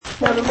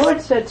Now the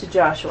Lord said to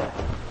Joshua,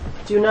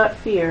 "Do not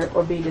fear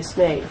or be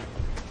dismayed.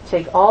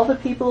 Take all the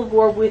people of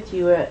war with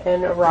you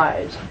and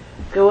arise.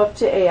 Go up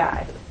to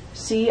Ai.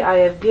 See, I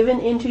have given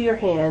into your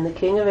hand the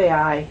king of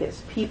Ai,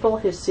 his people,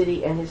 his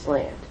city, and his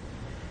land.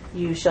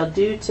 You shall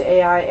do to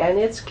Ai and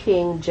its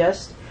king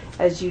just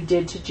as you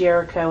did to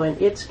Jericho and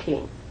its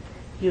king.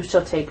 You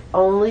shall take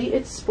only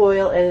its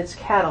spoil and its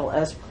cattle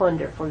as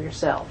plunder for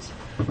yourselves.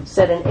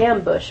 Set an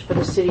ambush for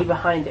the city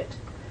behind it."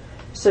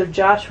 So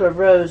Joshua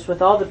rose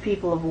with all the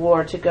people of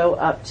war to go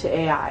up to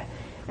Ai.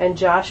 And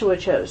Joshua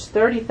chose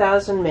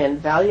 30,000 men,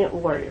 valiant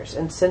warriors,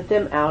 and sent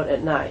them out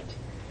at night.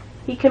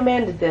 He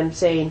commanded them,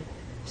 saying,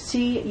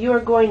 "See, you are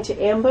going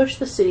to ambush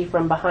the city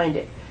from behind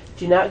it.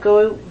 Do not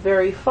go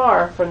very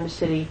far from the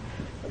city,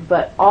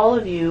 but all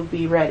of you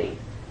be ready.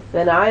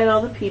 Then I and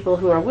all the people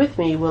who are with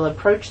me will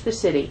approach the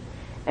city,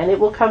 and it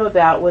will come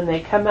about when they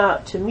come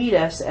out to meet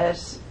us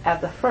as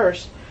at the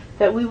first,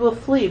 that we will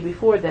flee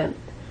before them.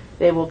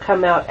 They will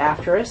come out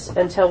after us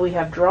until we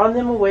have drawn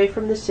them away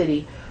from the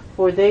city,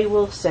 for they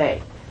will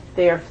say,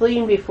 'They are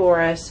fleeing before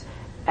us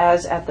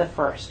as at the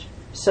first.'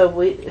 So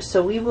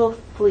we will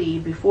flee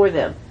before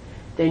them.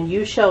 Then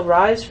you shall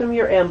rise from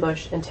your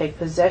ambush and take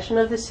possession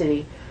of the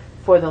city,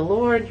 for the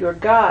Lord your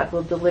God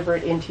will deliver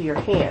it into your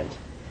hand.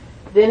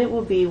 Then it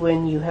will be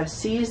when you have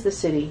seized the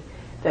city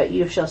that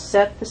you shall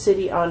set the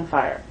city on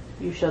fire.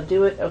 You shall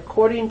do it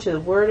according to the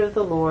word of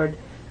the Lord.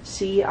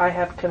 See, I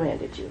have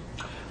commanded you."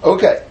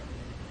 Okay,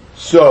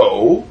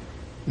 so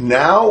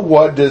now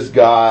what does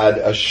God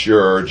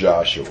assure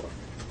Joshua?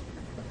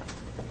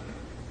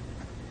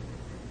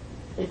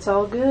 It's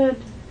all good.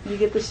 You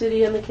get the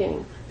city and the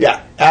king. Yeah,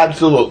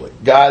 absolutely.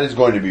 God is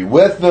going to be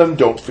with them.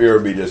 Don't fear or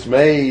be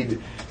dismayed.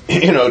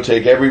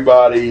 Take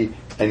everybody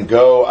and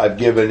go. I've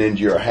given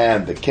into your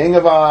hand the king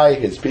of Ai,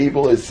 his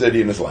people, his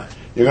city, and his land.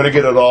 You're going to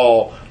get it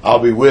all. I'll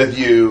be with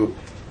you.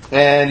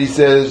 And he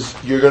says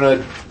you're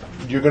going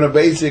to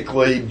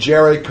basically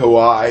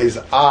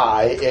Jerichoize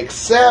Ai,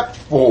 except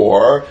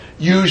for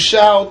you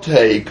shall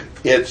take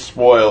its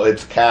spoil,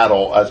 its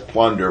cattle as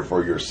plunder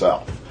for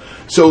yourself.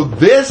 So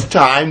this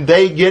time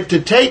they get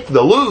to take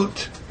the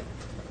loot.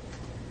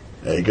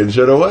 Achan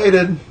should have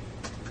waited.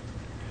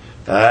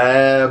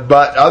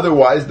 But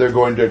otherwise they're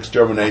going to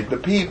exterminate the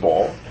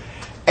people.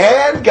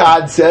 And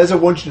God says, I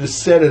want you to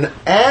set an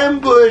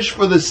ambush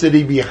for the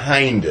city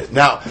behind it.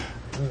 Now,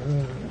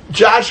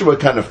 Joshua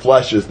kind of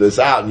fleshes this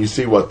out and you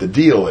see what the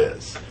deal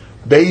is.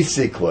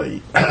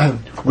 Basically,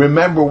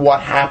 remember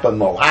what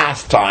happened the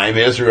last time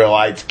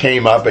Israelites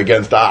came up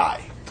against Ai.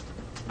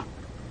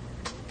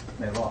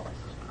 They lost.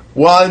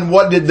 Well, and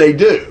what did they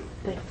do?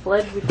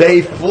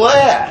 They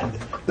fled.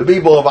 The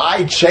people of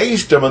Ai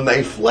chased them and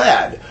they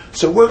fled.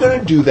 So we're going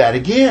to do that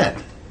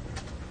again.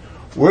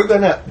 We're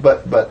going to,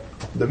 but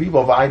the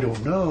people of Ai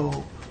don't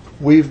know.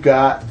 We've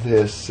got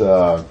this,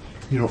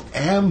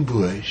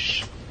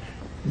 ambush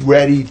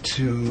ready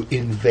to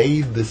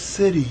invade the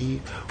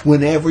city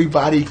when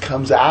everybody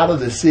comes out of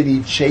the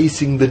city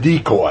chasing the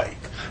decoy.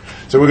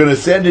 So we're going to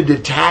send a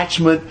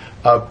detachment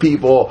of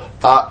people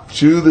up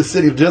to the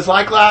city, just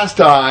like last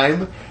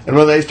time. And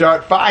when they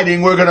start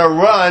fighting, we're going to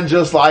run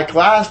just like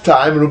last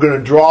time, and we're going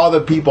to draw the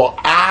people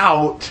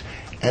out.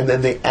 And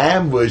then the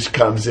ambush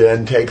comes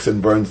in, takes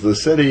and burns the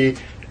city.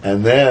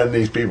 And then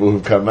these people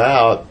who come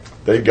out,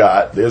 they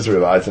got the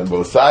Israelites on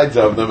both sides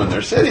of them, and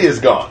their city is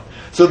gone.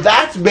 So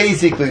that's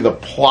basically the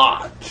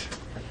plot.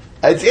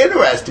 It's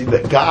interesting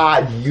that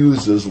God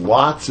uses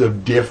lots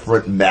of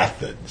different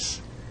methods.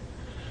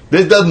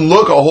 This doesn't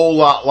look a whole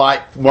lot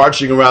like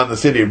marching around the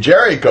city of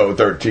Jericho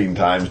 13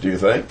 times, do you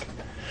think?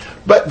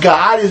 But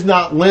God is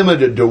not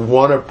limited to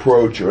one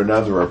approach or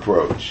another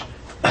approach.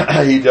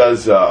 He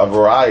does a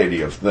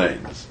variety of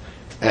things.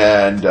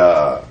 And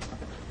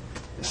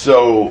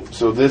so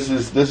this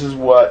is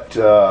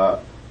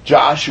what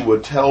Joshua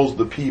tells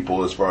the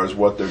people as far as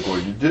what they're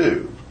going to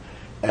do.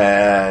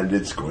 And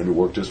it's going to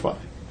work just fine.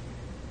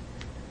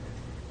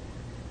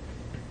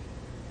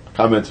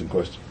 Comments and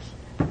questions?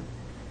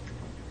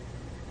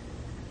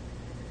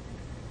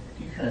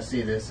 Kind of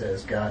see this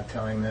as God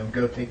telling them,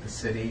 go take the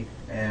city,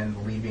 and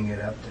leaving it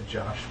up to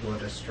Joshua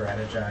to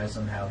strategize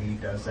on how he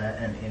does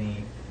that, and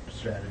any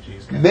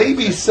strategies.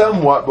 Maybe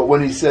somewhat, but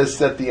when he says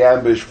set the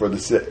ambush for the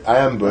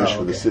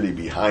for the city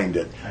behind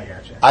it, I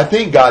gotcha. I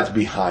think God's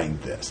behind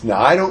this. Now,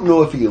 I don't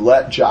know if he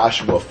let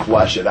Joshua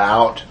flesh it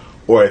out,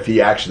 or if he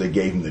actually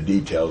gave him the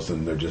details,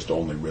 and they're just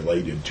only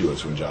related to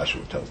us when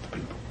Joshua tells the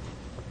people.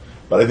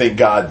 But I think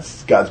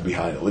God's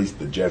behind at least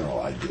the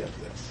general idea of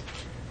this.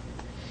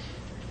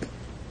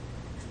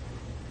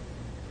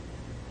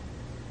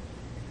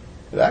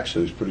 It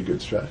actually was pretty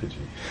good strategy.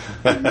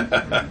 Pretty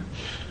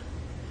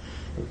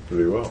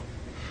well.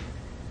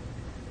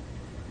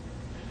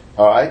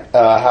 All right.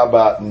 How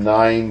about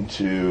 9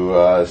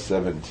 to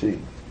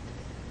 17?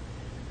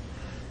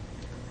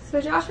 So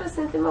Joshua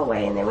sent them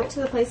away, and they went to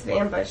the place of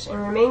ambush and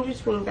remained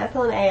between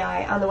Bethel and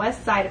Ai on the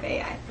west side of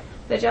Ai.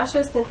 But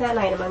Joshua spent that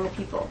night among the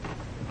people.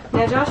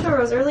 Now Joshua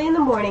rose early in the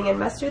morning and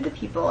mustered the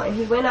people, and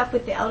he went up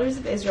with the elders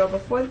of Israel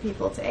before the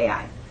people to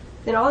Ai.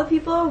 Then all the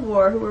people of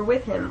war who were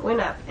with him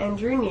went up and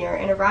drew near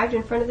and arrived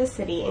in front of the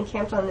city and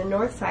camped on the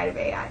north side of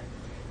Ai.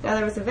 Now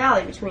there was a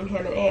valley between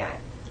him and Ai.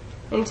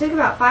 And he took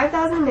about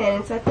 5,000 men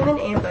and set them in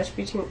ambush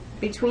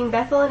between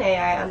Bethel and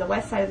Ai on the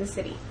west side of the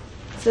city.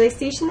 So they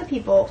stationed the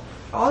people,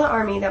 all the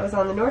army that was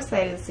on the north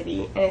side of the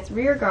city, and its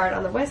rear guard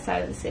on the west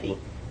side of the city,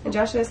 and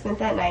Joshua spent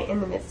that night in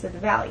the midst of the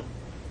valley.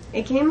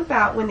 It came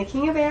about when the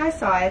king of Ai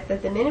saw it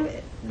that the men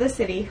of the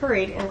city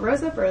hurried and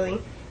rose up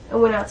early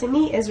and went out to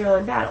meet Israel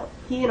in battle,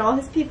 he and all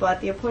his people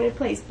at the appointed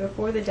place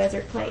before the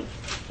desert plain.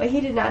 But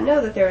he did not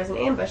know that there was an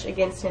ambush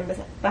against him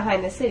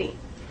behind the city.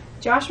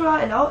 Joshua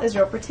and all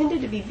Israel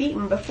pretended to be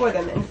beaten before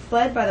them and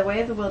fled by the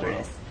way of the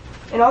wilderness.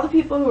 And all the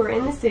people who were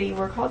in the city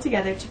were called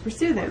together to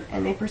pursue them,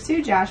 and they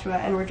pursued Joshua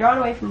and were drawn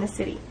away from the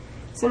city.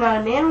 So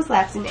not a man was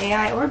left in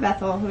Ai or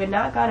Bethel who had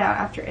not gone out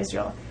after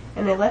Israel,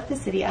 and they left the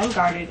city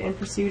unguarded and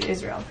pursued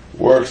Israel.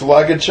 Works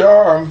like a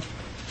charm.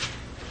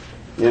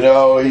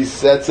 He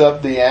sets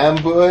up the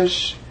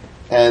ambush,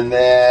 and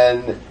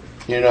then,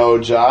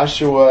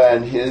 Joshua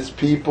and his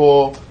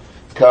people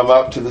come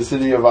up to the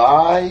city of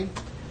Ai,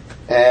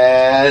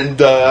 and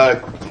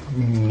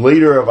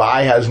leader of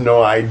Ai has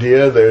no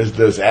idea there's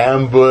this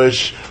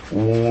ambush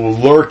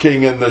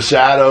lurking in the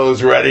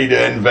shadows ready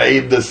to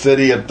invade the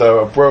city at the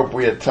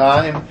appropriate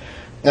time.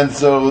 And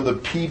so the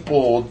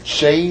people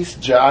chase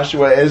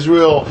Joshua.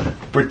 Israel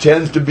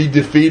pretends to be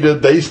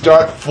defeated. They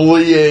start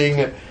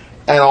fleeing,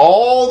 and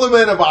all the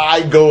men of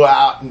Ai go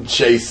out and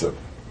chase them.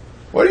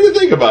 What do you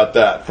think about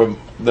that from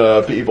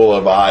the people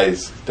of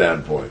Ai's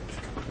standpoint?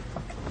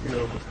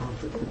 You're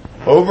overconfident.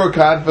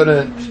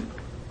 Overconfident.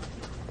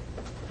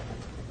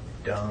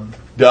 Dumb.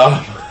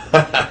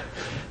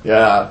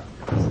 Yeah.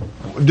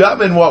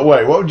 Dumb in what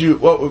way?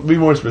 What would be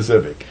more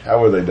specific? How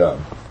were they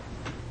dumb?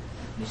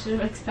 You should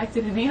have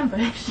expected an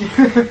ambush.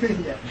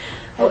 Yeah.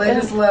 Well, they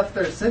just left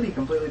their city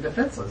completely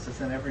defenseless. They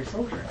sent every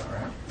soldier out,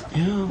 right?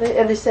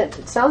 Yeah. They sent.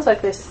 It sounds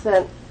like they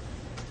sent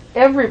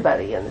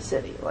everybody in the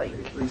city. Like,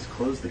 At least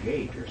close the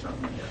gate or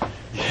something.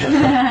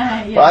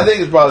 Yeah. Well, I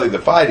think it's probably the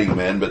fighting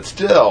men, but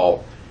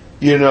still,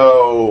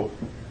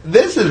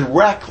 this is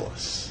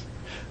reckless.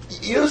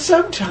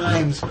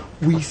 Sometimes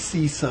we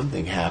see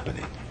something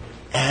happening,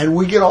 and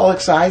we get all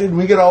excited, and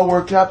we get all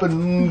worked up,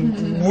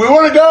 and we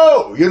want to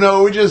go. We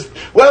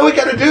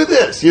got to do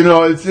this.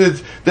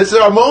 This is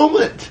our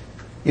moment.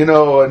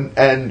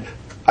 And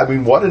I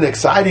mean, what an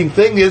exciting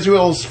thing!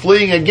 Israel's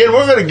fleeing again.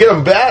 We're going to get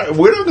them back.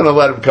 We're not going to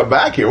let them come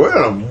back here. We're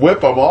going to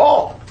whip them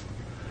all.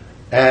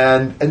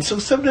 And so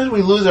sometimes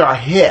we lose our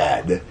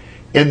head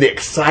in the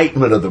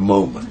excitement of the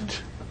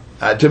moment.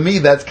 To me,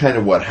 that's kind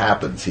of what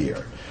happens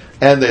here.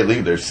 And they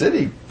leave their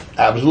city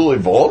absolutely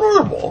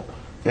vulnerable,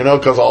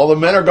 because all the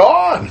men are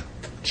gone,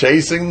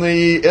 chasing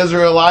the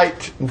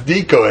Israelite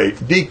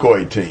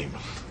decoy team.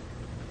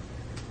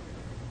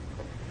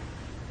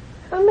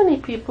 how many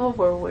people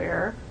were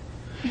where,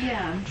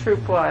 Yeah.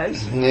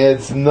 troop-wise?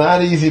 It's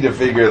not easy to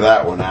figure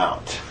that one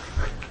out.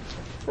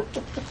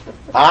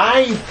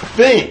 I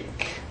think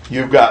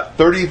you've got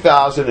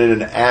 30,000 in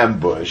an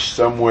ambush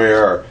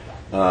somewhere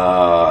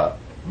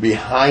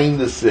behind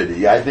the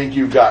city. I think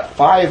you've got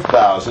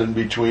 5,000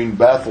 between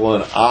Bethel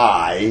and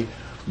Ai,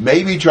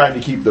 maybe trying to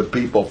keep the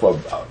people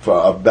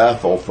of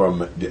Bethel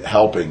from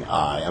helping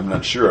Ai. I'm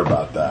not sure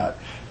about that.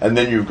 And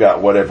then you've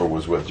got whatever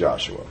was with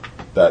Joshua.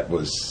 That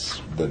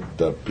was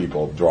the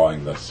people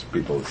drawing the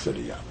people of the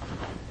city up.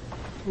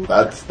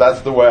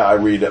 That's the way I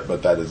read it,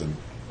 but that isn't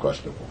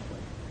questionable.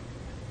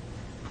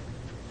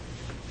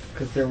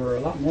 Because there were a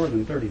lot more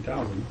than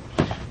 30,000.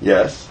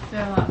 Yes.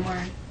 There are a lot more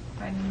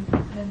fighting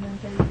than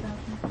 30,000.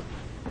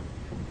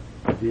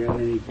 Yeah, and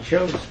then he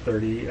chose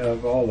 30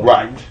 of all of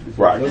Right, them. Is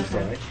what right. it looks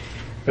like.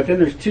 But then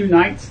there's 2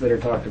 nights that are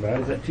talked about.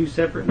 Is that 2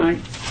 separate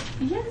nights?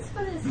 Yes,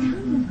 what it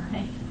seems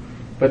like.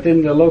 But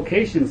then the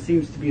location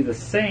seems to be the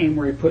same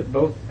where he put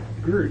both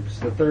groups,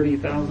 the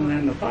 30,000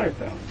 and the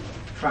 5,000.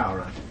 Trial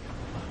run.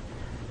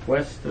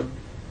 West of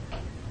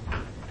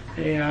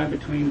Ai,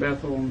 between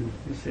Bethel and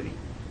the city.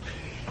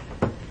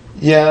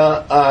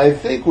 Yeah, I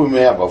think we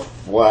may have a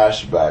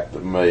flashback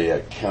that may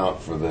account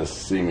for this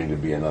seeming to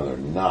be another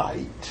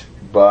night.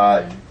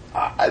 But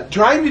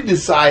trying to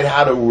decide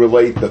how to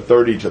relate the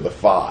 30 to the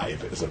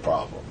 5 is a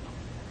problem.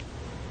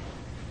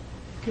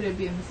 Could it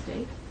be a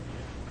mistake?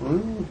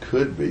 Well,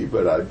 could be,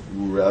 but I'd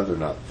rather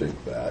not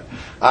think that.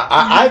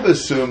 I've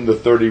assumed the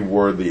 30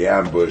 were the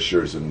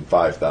ambushers and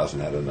 5,000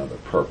 had another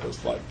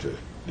purpose, like to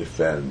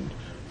defend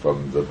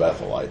from the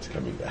Bethelites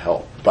coming to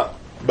help. But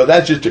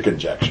that's just a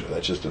conjecture.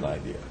 That's just an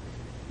idea.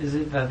 Is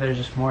it that there's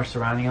just more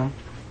surrounding them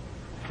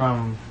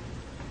from...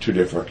 2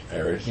 different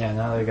areas. Yeah,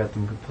 now they got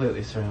them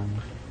completely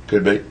surrounded.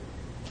 Could be.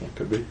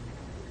 Could be.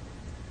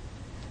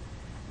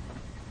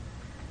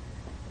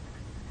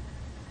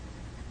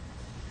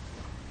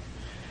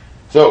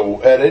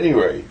 So, at any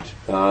rate,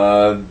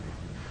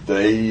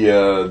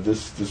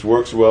 this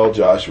works well.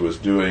 Joshua's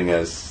doing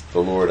as the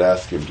Lord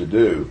asked him to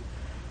do.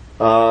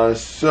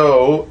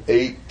 So,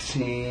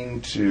 18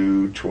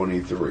 to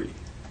 23.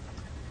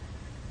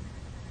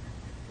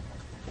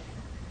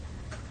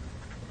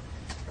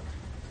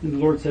 And the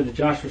Lord said to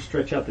Joshua,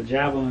 stretch out the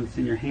javelin that's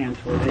in your hand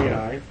toward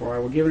Ai, for I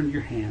will give it into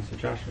your hand. So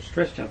Joshua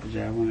stretched out the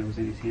javelin that was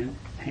in his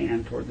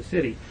hand toward the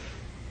city.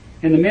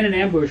 And the men in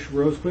ambush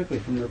rose quickly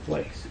from their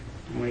place.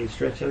 And when he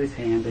stretched out his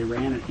hand, they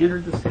ran and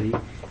entered the city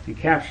and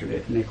captured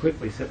it, and they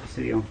quickly set the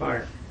city on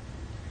fire.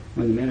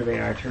 When the men of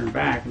Ai turned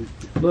back and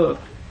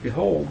looked,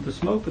 behold, the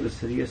smoke of the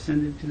city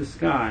ascended to the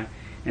sky,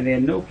 and they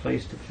had no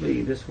place to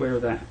flee this way or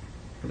that.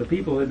 For the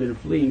people who had been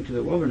fleeing to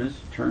the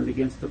wilderness turned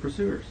against the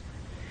pursuers.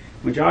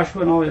 When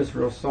Joshua and all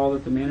Israel saw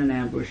that the men in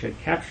ambush had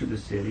captured the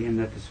city, and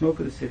that the smoke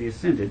of the city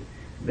ascended,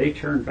 they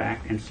turned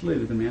back and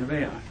slew the men of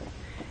Ai.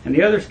 And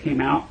the others came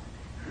out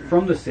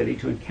from the city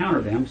to encounter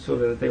them, so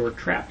that they were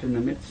trapped in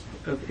the midst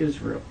of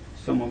Israel,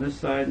 some on this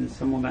side and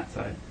some on that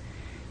side.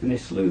 And they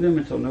slew them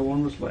until no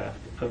one was left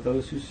of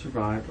those who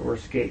survived or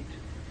escaped.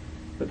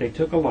 But they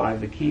took alive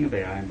the king of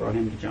Ai and brought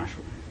him to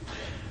Joshua.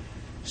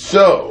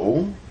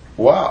 So,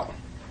 wow.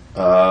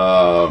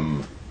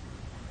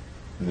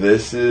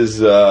 This is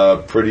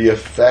pretty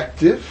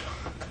effective.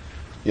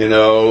 You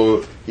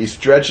know, he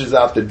stretches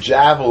out the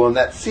javelin.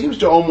 That seems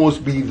to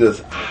almost be the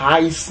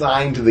high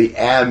sign to the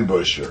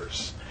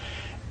ambushers.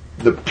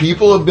 The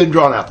people have been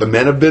drawn out. The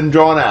men have been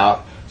drawn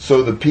out.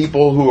 So the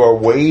people who are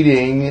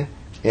waiting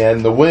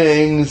in the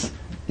wings,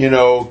 you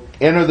know,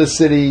 enter the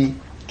city,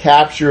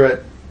 capture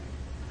it,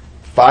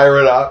 fire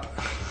it up,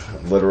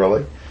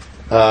 literally.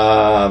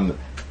 And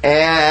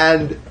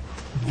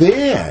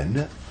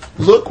then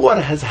look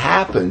what has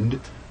happened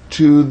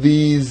to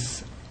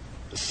these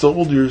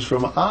soldiers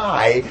from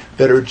Ai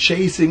that are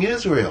chasing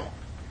Israel.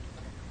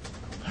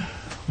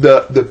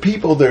 The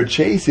people they're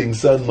chasing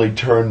suddenly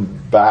turn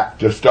back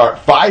to start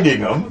fighting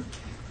them.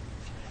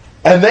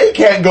 And they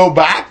can't go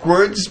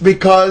backwards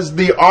because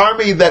the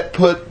army that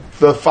put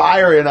the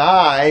fire in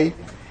Ai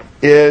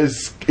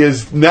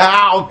is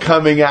now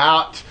coming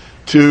out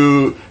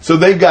to... So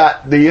they've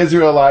got the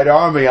Israelite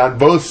army on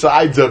both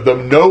sides of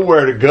them,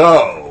 nowhere to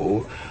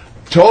go,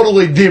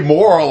 totally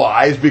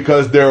demoralized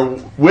because they're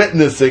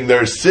witnessing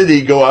their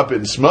city go up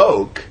in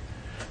smoke.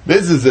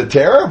 This is a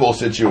terrible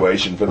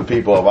situation for the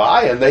people of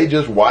Ai, and they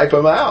just wipe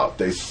them out.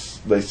 They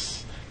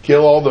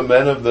kill all the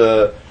men of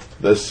the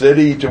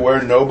city to where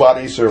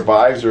nobody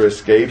survives or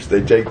escapes.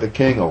 They take the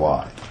king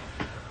alive.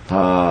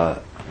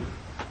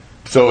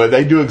 So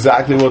they do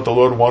exactly what the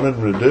Lord wanted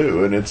them to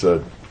do, and it's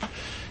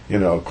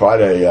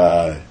quite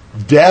a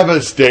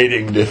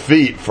devastating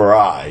defeat for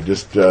Ai.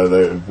 Just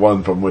the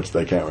one from which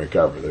they can't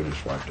recover. They're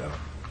just wiped out.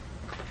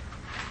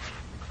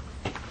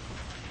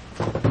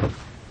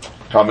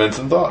 Comments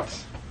and thoughts?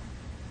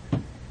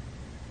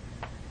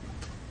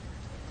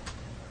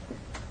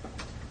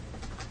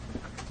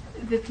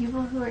 The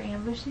people who are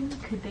ambushing,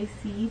 could they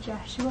see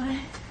Joshua?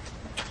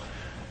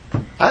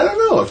 I don't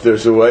know if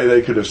there's a way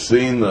they could have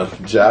seen the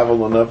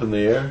javelin up in the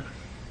air.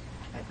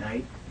 At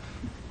night?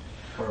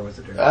 Or was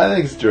it during I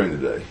think it's during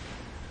the day.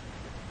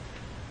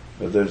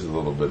 But there's a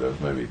little bit of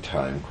maybe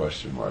time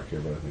question mark here,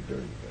 but I think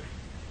during the day.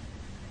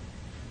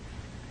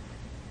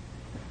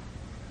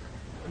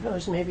 Who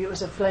knows, maybe it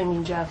was a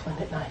flaming javelin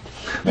at night.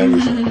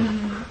 Maybe so.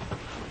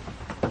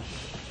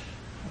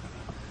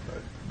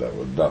 That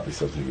would not be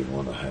something you'd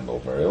want to handle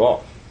very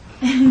long.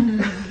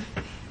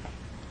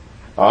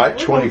 All right,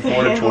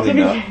 24 to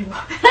 29. Do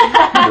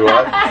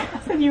what? I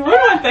said you would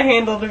want the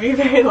handle to be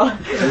very long.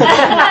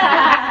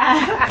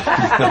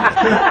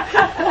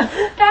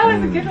 That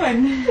was a good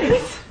one.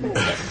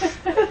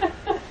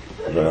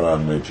 Been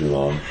on me too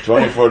long.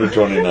 24 to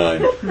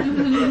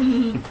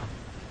 29.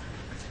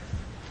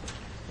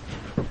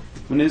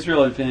 When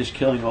Israel had finished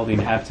killing all the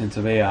inhabitants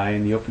of Ai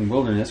in the open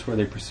wilderness where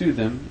they pursued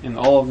them, and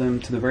all of them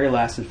to the very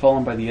last had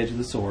fallen by the edge of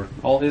the sword,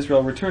 all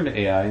Israel returned to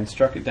Ai and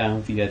struck it down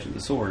with the edge of the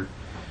sword.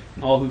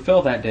 And all who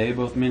fell that day,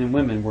 both men and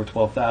women, were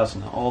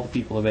 12,000, all the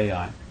people of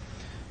Ai.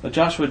 But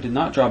Joshua did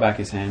not draw back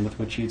his hand with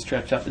which he had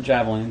stretched out the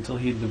javelin until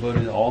he had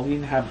devoted all the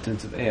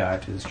inhabitants of Ai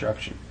to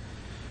destruction.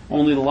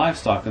 Only the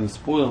livestock and the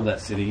spoil of that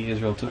city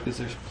Israel took as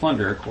their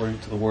plunder according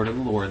to the word of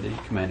the Lord that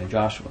he commanded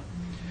Joshua.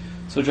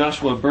 So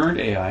Joshua burned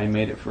Ai and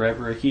made it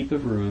forever a heap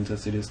of ruins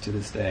as it is to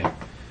this day.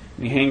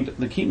 And he hanged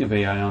the king of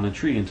Ai on a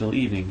tree until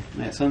evening.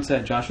 And at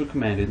sunset Joshua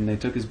commanded, and they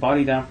took his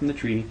body down from the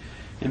tree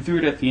and threw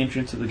it at the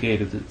entrance of the gate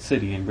of the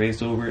city and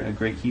raised over it a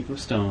great heap of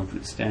stones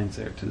that stands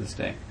there to this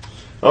day.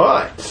 All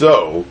right,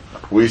 so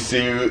we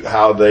see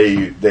how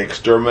they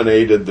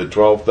exterminated the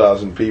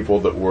 12,000 people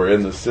that were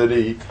in the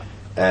city,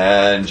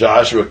 and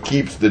Joshua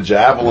keeps the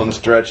javelin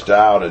stretched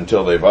out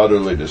until they've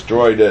utterly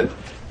destroyed it.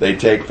 They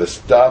take the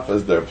stuff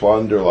as their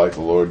plunder, like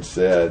the Lord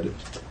said,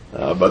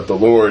 but the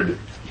Lord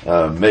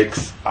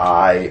makes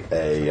Ai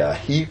a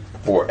heap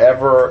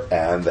forever,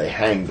 and they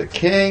hang the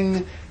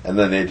king, and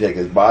then they take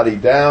his body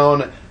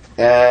down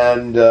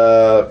and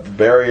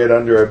bury it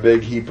under a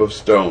big heap of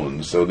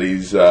stones. So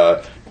these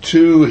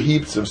two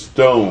heaps of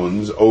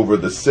stones over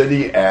the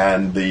city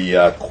and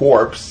the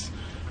corpse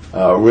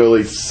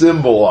really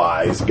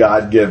symbolize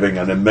God giving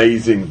an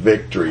amazing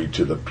victory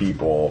to the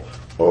people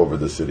over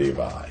the city of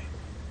Ai.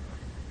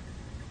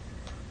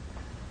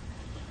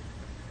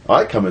 All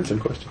right, comments and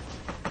questions.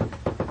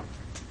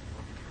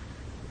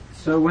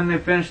 So when they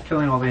finished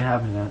killing all the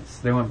inhabitants,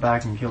 they went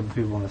back and killed the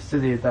people in the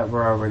city that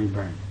were already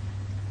burned.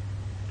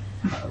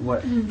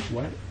 What?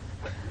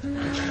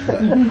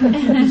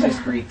 It's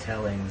just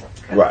retelling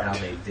kind of how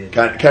they did.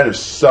 Kind of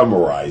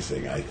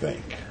summarizing, I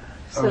think,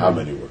 So- how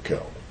many were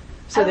killed.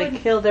 So they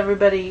killed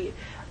everybody.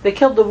 They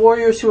killed the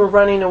warriors who were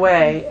running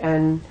away,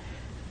 and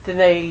then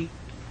they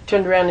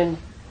turned around and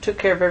took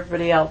care of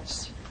everybody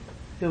else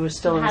who was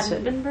still in the Hadn't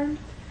city. been burned?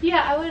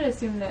 Yeah, I would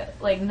assume that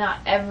not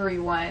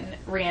everyone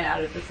ran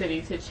out of the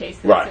city to chase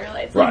the Right,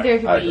 Israelites. right, There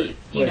could I be, agree.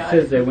 Well, it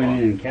says they went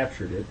in and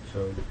captured it,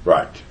 so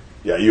Right.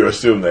 Yeah, you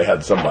assume they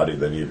had somebody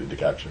they needed to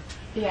capture.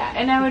 Yeah,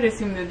 and I would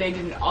assume that they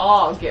didn't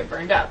all get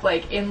burned up.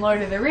 Like in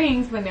Lord of the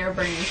Rings, when they were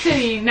burning the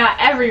city, not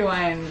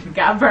everyone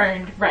got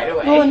burned right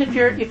away. Well, and if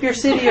your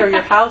city or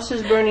your house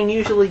is burning,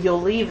 usually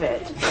you'll leave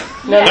it.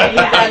 No,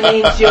 that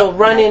means you'll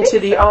run into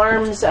the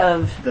arms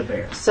of The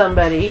bear.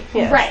 somebody.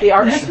 Yes, Right. the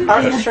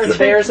arms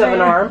bears of an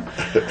arm.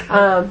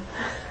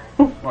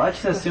 Well, I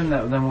just assumed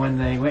that then when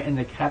they went in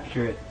to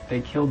capture it,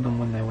 they killed them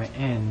when they went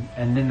in,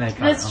 and then they caught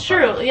it on That's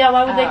fire. true. Yeah,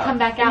 why would they Oh. come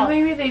back out?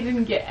 Maybe they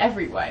didn't get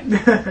everyone.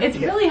 It's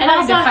really And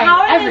hard also, to find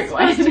how are they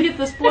everyone. supposed to get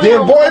the spoil? The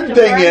important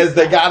thing is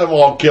they got them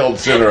all killed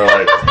sooner or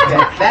later.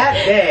 That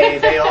day,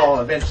 they all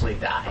eventually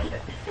died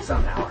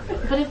somehow or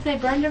another. But if they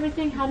burned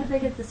everything, how did they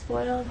get the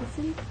spoil of the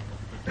city?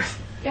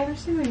 Yeah, I'm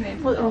assuming they.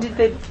 Well, and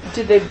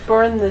did they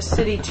burn the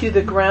city to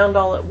the ground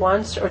all at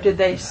once, or did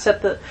they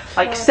set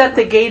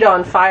the gate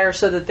on fire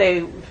so that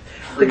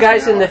the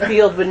guys in the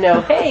field would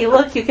know, hey,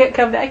 look, you can't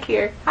come back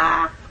here.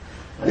 Ah.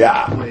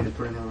 Yeah. Way to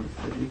burn down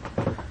the city.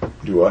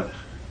 Do what?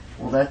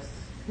 Well, that's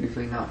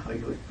usually not how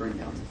you would burn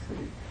down the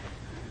city.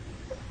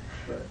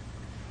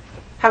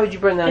 How would you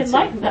burn that?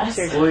 Enlighten us.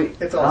 Seriously. Wait,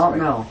 It's I all don't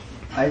know.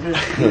 I just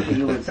think that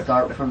you would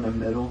start from the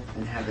middle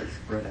and have it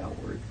spread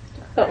outward.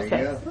 Okay.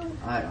 There you go.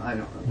 I don't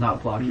know.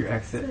 Not block your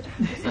exit.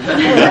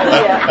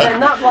 Yeah, and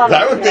not block.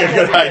 That would be a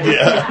good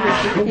idea.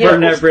 Yeah, burn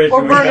that bridge.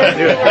 Or when we burn gotta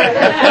do it.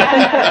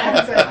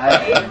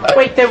 it.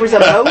 Wait, there was a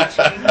moat?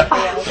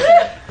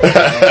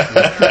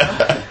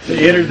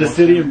 They entered the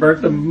city and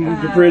burnt the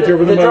bridge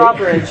over the The moat.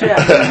 drawbridge,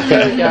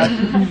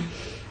 yeah.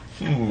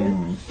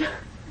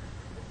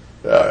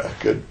 There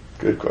we go.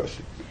 Good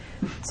question.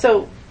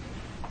 So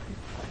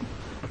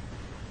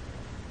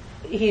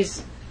he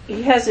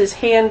has his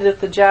hand at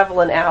the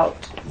javelin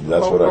out,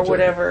 That's what I or took it.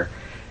 whatever.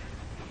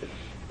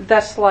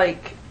 That's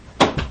like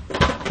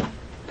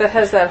that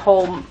has that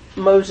whole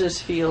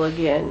Moses feel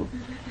again.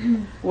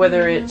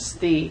 Whether it's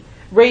the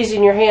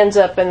raising your hands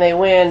up and they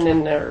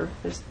win, or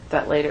is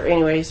that later,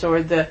 anyways,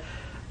 or the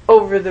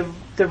over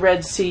the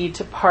Red Sea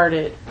to part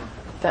it.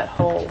 That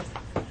whole.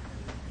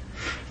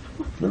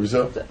 Maybe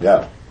so?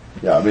 Yeah.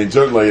 Yeah, I mean,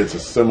 certainly it's a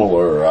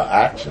similar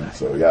action,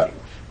 so yeah.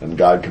 And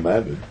God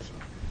commanded. So.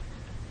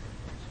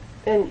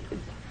 And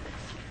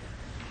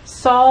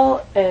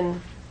Saul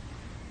and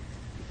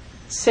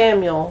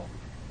Samuel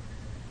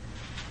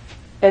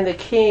and the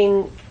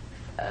king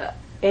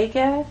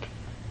Agag?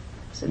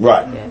 Is it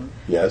Right. Agag?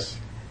 Yes.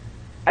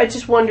 I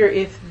just wonder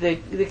if the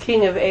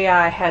king of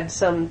Ai had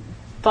some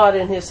thought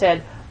in his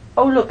head,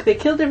 oh look, they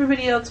killed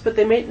everybody else, but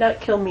they may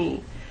not kill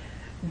me.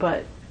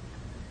 But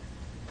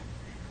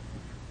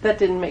that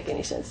didn't make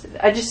any sense.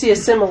 I just see a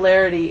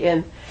similarity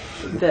in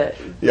the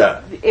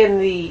Yeah.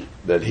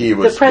 that he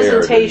was the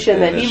presentation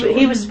spared that initially.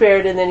 he was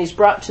spared, and then he's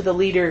brought to the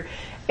leader,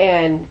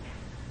 and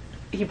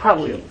he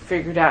probably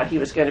figured out he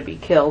was going to be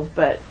killed.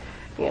 But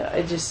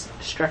it just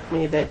struck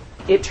me that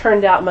it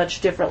turned out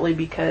much differently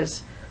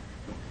because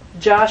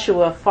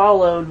Joshua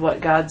followed what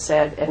God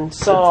said, and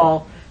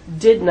Saul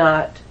did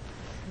not,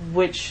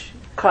 which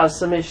caused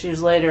some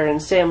issues later,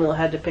 and Samuel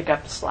had to pick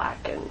up the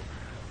slack, and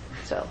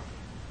so.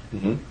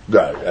 Mm-hmm.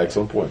 Right.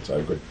 Excellent points. I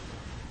agree.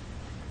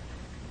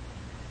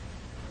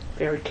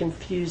 Very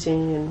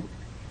confusing and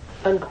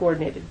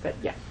uncoordinated, but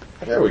yeah.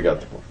 Yeah, we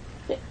got the point.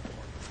 Yeah.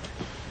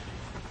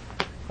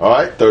 All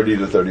right, 30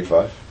 to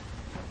 35.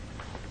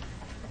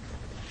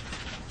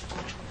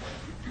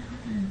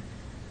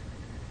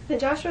 Then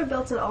Joshua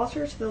built an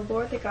altar to the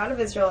Lord, the God of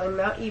Israel, in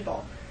Mount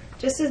Ebal,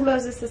 just as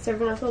Moses, the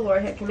servant of the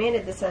Lord, had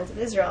commanded the sons of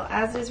Israel,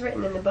 as it is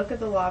written in the book of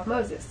the law of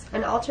Moses,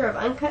 an altar of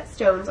uncut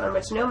stones on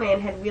which no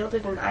man had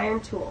wielded an iron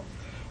tool.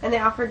 And they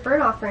offered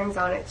burnt offerings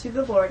on it to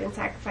the Lord and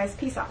sacrificed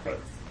peace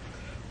offerings.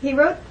 He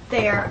wrote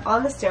there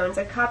on the stones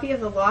a copy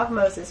of the law of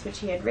Moses, which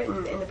he had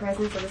written in the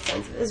presence of the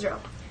sons of Israel.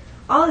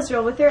 All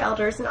Israel, with their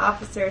elders and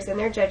officers and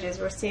their judges,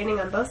 were standing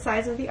on both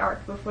sides of the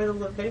ark before the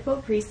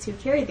Levitical priests who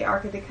carried the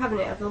ark of the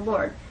covenant of the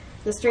Lord,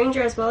 the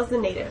stranger as well as the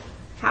native.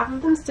 Half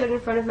of them stood in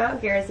front of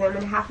Mount Gerizim,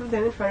 and half of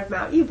them in front of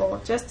Mount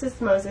Ebal, just as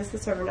Moses, the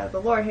servant of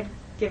the Lord, had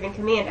given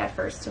command at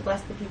first to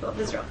bless the people of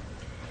Israel.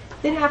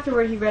 Then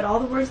afterward he read all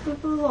the words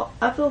of the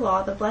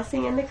law, the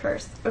blessing and the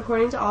curse,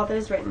 according to all that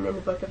is written in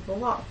the book of the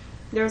law.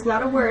 There was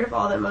not a word of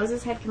all that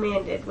Moses had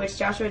commanded, which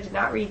Joshua did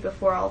not read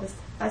before all the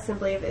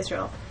assembly of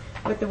Israel,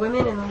 with the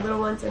women and the little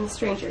ones and the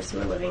strangers who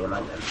were living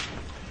among them.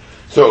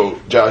 So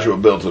Joshua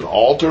built an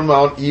altar on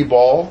Mount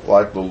Ebal,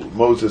 like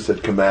Moses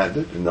had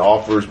commanded, and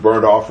offers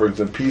burnt offerings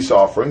and peace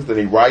offerings. Then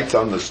he writes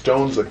on the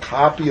stones a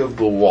copy of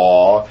the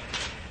law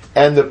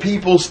And the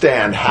people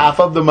stand, half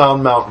of them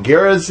on Mount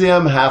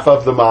Gerizim, half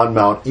of them on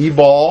Mount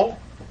Ebal.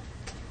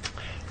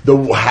 The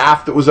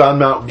half that was on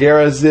Mount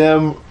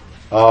Gerizim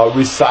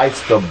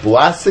recites the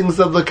blessings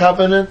of the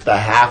covenant. The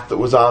half that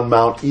was on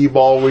Mount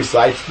Ebal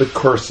recites the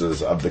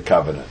curses of the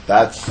covenant.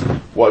 That's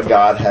what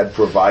God had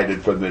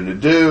provided for them to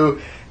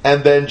do.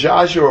 And then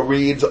Joshua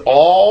reads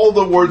all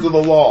the words of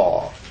the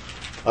law.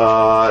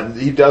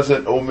 He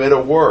doesn't omit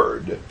a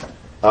word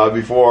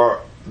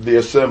before the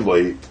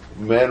assembly,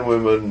 men,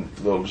 women,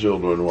 little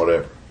children,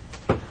 whatever.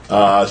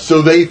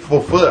 So they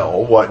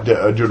fulfill what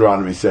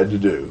Deuteronomy said to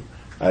do,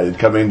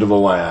 coming into the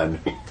land.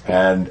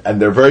 And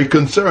they're very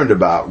concerned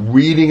about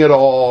reading it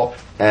all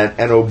and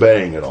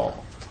obeying it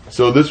all.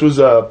 So this was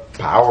a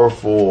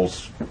powerful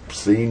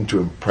scene to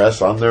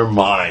impress on their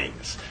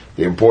minds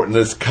the importance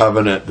of this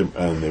covenant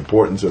and the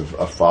importance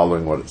of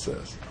following what it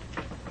says.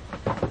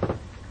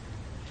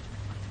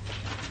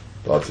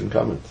 Thoughts and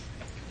comments?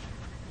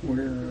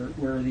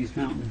 Where are these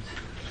mountains?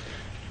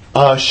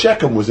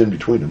 Shechem was in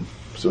between them,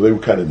 so they were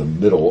kind of in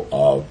the middle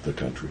of the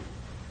country.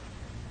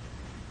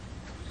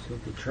 So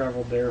they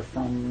traveled there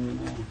from...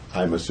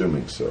 I'm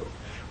assuming so.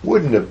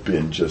 Wouldn't have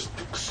been just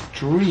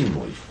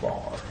extremely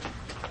far,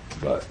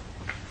 but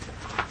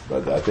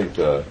I think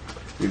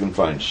you can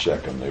find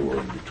Shechem. They were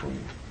in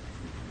between.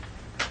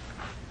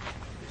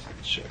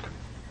 Shechem.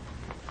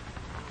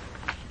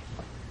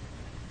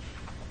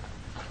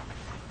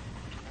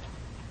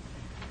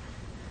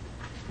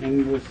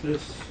 And was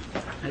this...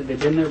 Had they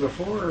been there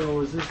before, or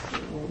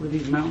were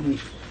these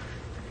mountains...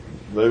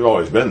 They've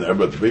always been there,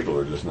 but the people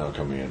are just now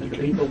coming in. Have the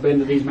people been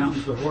to these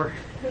mountains before?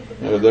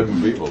 Yeah, there have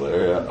been people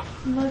there, yeah.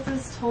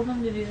 Moses told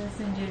them to do this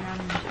in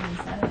Deuteronomy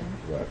 27.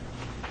 Right.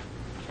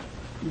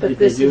 But Did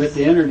this they do is-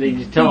 it then, or did he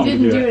just tell He them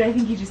to didn't do do it? it. I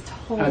think he just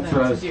told That's what I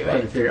them to was do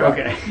trying to it. figure.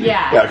 Okay.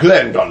 Yeah. Yeah, because they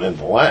hadn't gone into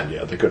the land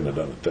yet. They couldn't have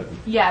done it then.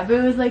 Yeah, but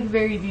it was like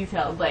very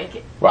detailed.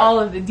 Like Right. all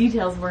of the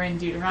details were in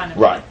Deuteronomy.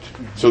 Right.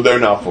 So they're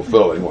now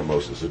fulfilling what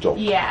Moses had told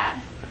them. Yeah.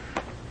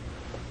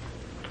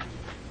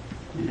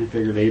 I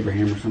figured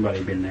Abraham or somebody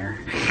had been there.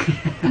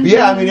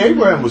 Yeah, I mean,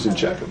 Abraham was in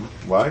Shechem,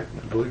 right?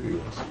 I believe he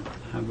was.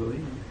 I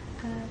believe.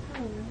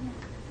 Probably.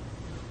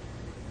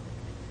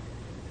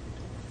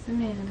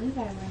 Simeon and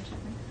Levi were in Shechem.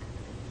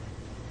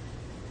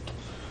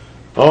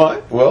 All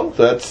right, well,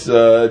 that's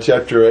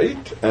chapter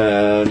 8,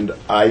 and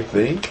I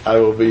think I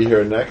will be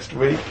here next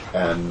week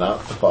and not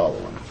the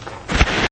following.